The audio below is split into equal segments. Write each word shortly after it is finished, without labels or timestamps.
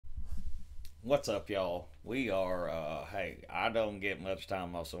What's up, y'all? We are, hey, I don't get much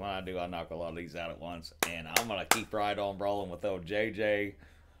time off, so when I do, I knock a lot of these out at once. And I'm going to keep right on rolling with old JJ,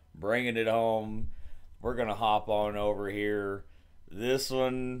 bringing it home. We're going to hop on over here. This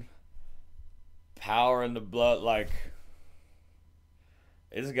one, Power in the Blood, like,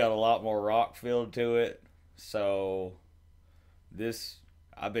 it's got a lot more rock feel to it. So, this,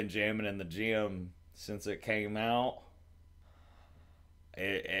 I've been jamming in the gym since it came out.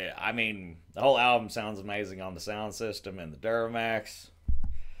 I mean, the whole album sounds amazing on the sound system and the Duramax.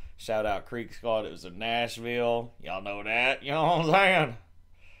 Shout out Creek Squad. It was in Nashville. Y'all know that. You know what I'm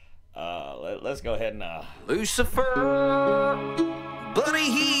saying? Let's go ahead and Lucifer, buddy,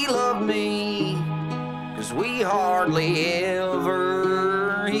 he loved me, 'cause we hardly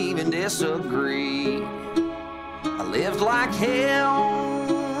ever even disagree. I lived like hell,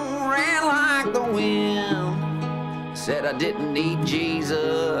 ran like the wind. Said I didn't need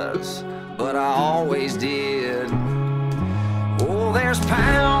Jesus, but I always did. Oh, there's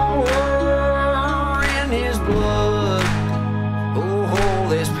power in his blood. Oh,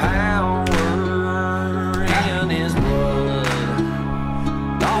 there's power in his blood.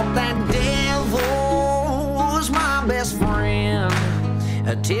 Thought that devil was my best friend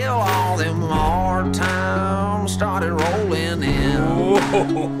until all them hard times started rolling in.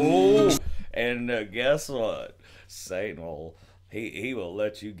 Whoa. And guess what? Satan will he will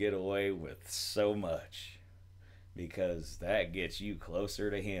let you get away with so much because that gets you closer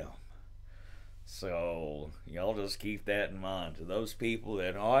to him. So y'all just keep that in mind. To those people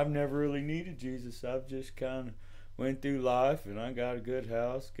that I've never really needed Jesus, I've just kind of went through life and I got a good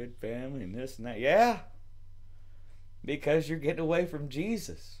house, good family, and this and that. Yeah, because you're getting away from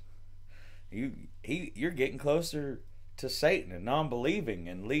Jesus. You're getting closer to Satan and non-believing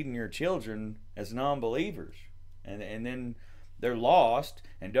and leading your children as non-believers. And then they're lost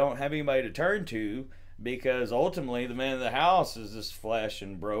and don't have anybody to turn to because ultimately the man of the house is this flesh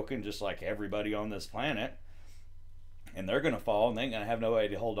and broken just like everybody on this planet. And they're going to fall and they ain't going to have nobody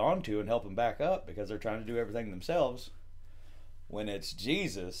to hold on to and help them back up because they're trying to do everything themselves. When it's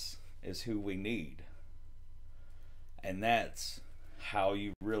Jesus is who we need. And that's how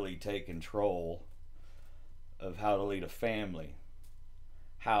you really take control of how to lead a family,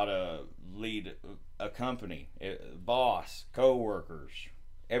 how to lead a company, boss, co-workers,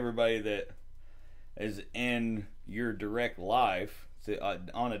 everybody that is in your direct life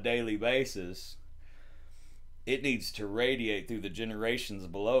on a daily basis. It needs to radiate through the generations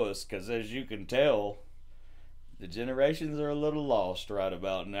below us because as you can tell, the generations are a little lost right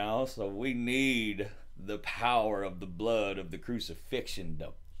about now. So we need the power of the blood of the crucifixion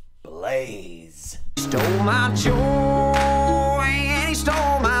to blaze. Stole my joy and he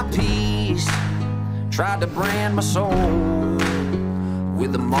stole my peace. Tried to brand my soul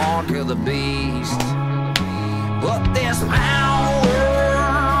with the mark of the beast. But there's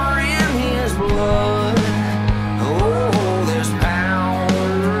power in his blood. Oh, there's power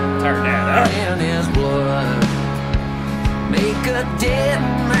Turn that up. in his blood. Make a dead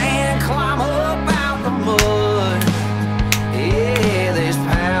man climb up out the mud. Yeah, there's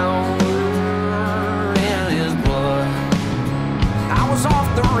power in his blood. I was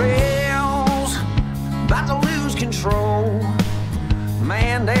off the rails, about to lose control.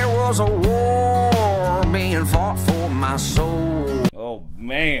 Man, there was a war being fought for my soul. Oh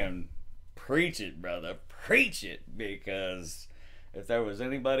man, preach it, brother, preach it, because if there was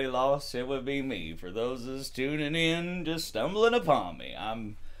anybody lost, it would be me. For those that's tuning in, just stumbling upon me,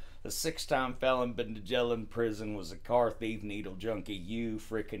 I'm the 6-time felon, been to jail in prison, was a car thief, needle junkie, you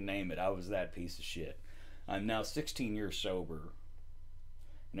freaking name it. I was that piece of shit. I'm now 16 years sober.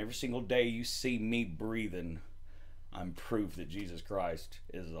 And every single day you see me breathing, I'm proof that Jesus Christ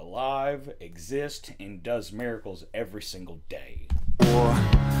is alive, exists, and does miracles every single day.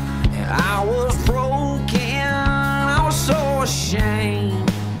 And I was broken, I was so ashamed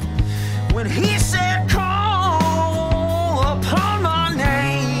when he said, call upon my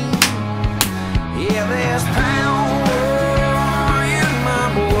name. Yeah, there's power in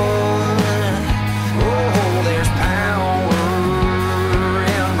my blood. Oh, there's power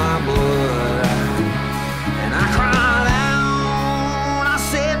in my blood. And I cried out, I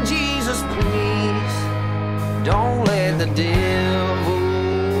said, Jesus, please, don't let the devil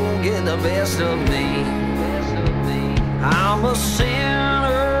get the best of me. I'm a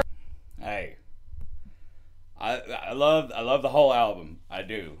sinner. Hey, I love the whole album. I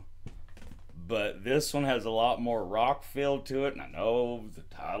do. But this one has a lot more rock feel to it, and I know the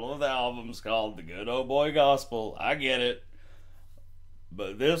title of the album is called The Good Old Boy Gospel. I get it.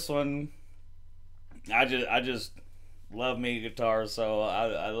 But this one, I just love me a guitar solo.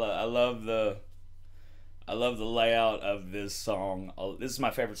 I love the layout of this song. This is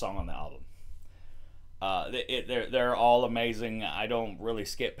my favorite song on the album. They're all amazing. I don't really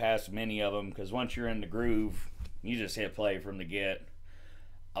skip past many of them because once you're in the groove, you just hit play from the get.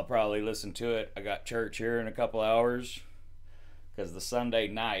 I'll probably listen to it. I got church here in a couple hours because the Sunday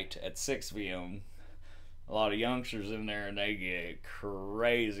night at 6 p.m. a lot of youngsters in there and they get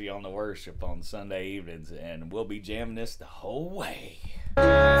crazy on the worship on Sunday evenings, and we'll be jamming this the whole way.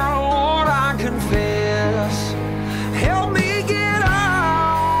 Lord, I confess, help me get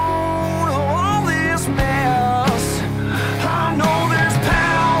out of all this mess. I know there's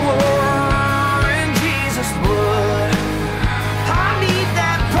power in Jesus' blood. I need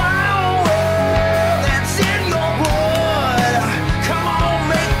that power that's in your blood. Come on,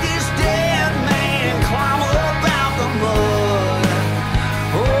 make this dead man climb up out the mud.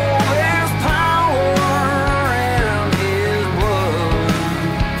 Oh, there's power in his blood.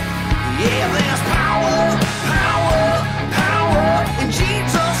 Yeah, there's power, power, power in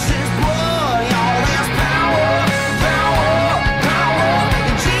Jesus' blood. Y'all, there's power, power, power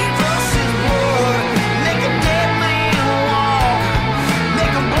in Jesus' blood. Make a dead man walk,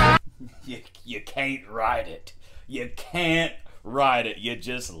 make a blind You can't write it. You can't write it. You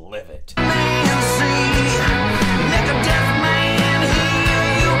just live it. man see, make a deaf man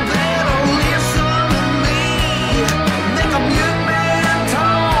hear. You better listen to me. Make a mute man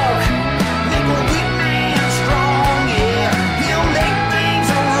talk, make a weak man strong. Yeah, he'll make things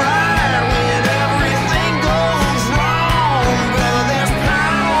alright when everything goes wrong. Brother, there's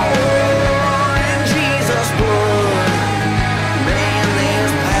power in Jesus' blood. Man,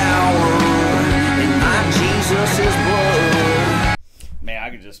 there's power in my Jesus' blood. Man, I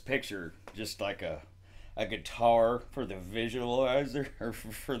could just picture just like a guitar for the visualizer or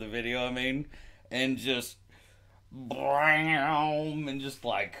for the video, I mean, and just blam, and just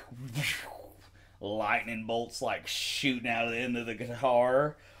like lightning bolts like shooting out of the end of the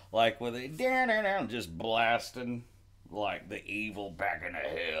guitar, like with it just blasting like the evil back into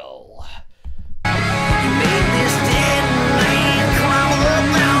hell. You made this dead man climb up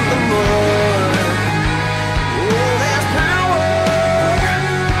out the mud. Oh, there's power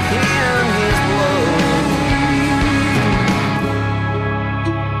in his blood.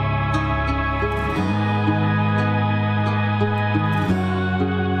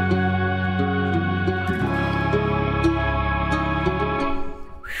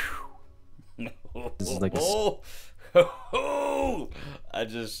 This is like a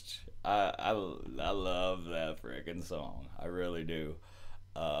I love that freaking song. I really do.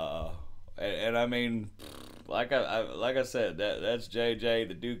 And I mean, like I said, that's JJ.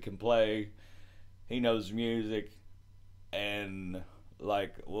 The dude can play. He knows music, and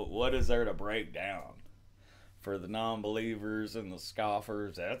like, what is there to break down for the non-believers and the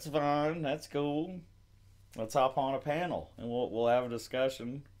scoffers? That's fine. That's cool. Let's hop on a panel and we'll have a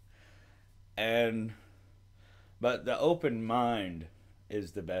discussion. But the open mind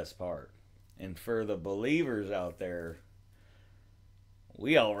is the best part. And for the believers out there,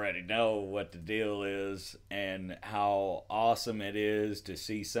 we already know what the deal is and how awesome it is to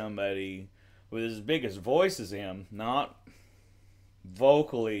see somebody with as big as voice as him, not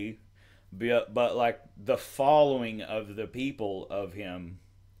vocally, but like the following of the people of him,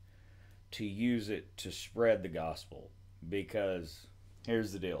 to use it to spread the gospel. Because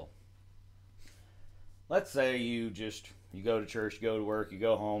here's the deal. Let's say you go to church, you go to work, you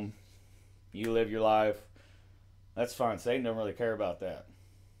go home, you live your life. That's fine. Satan don't really care about that.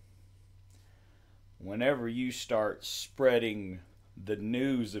 Whenever you start spreading the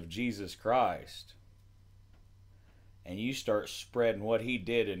news of Jesus Christ, and you start spreading what he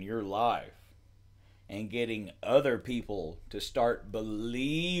did in your life, and getting other people to start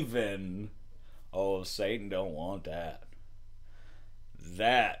believing, oh, Satan don't want that.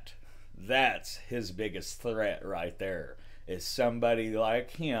 That's his biggest threat right there, is somebody like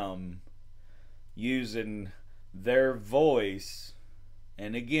him using their voice.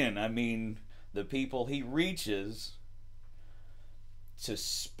 And again, I mean, the people he reaches to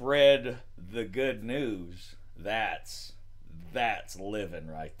spread the good news. That's living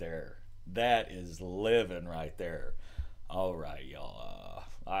right there. That is living right there. All right, y'all.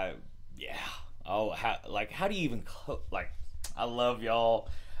 How do you even I love y'all,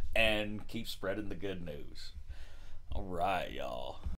 and keep spreading the good news. All right, y'all.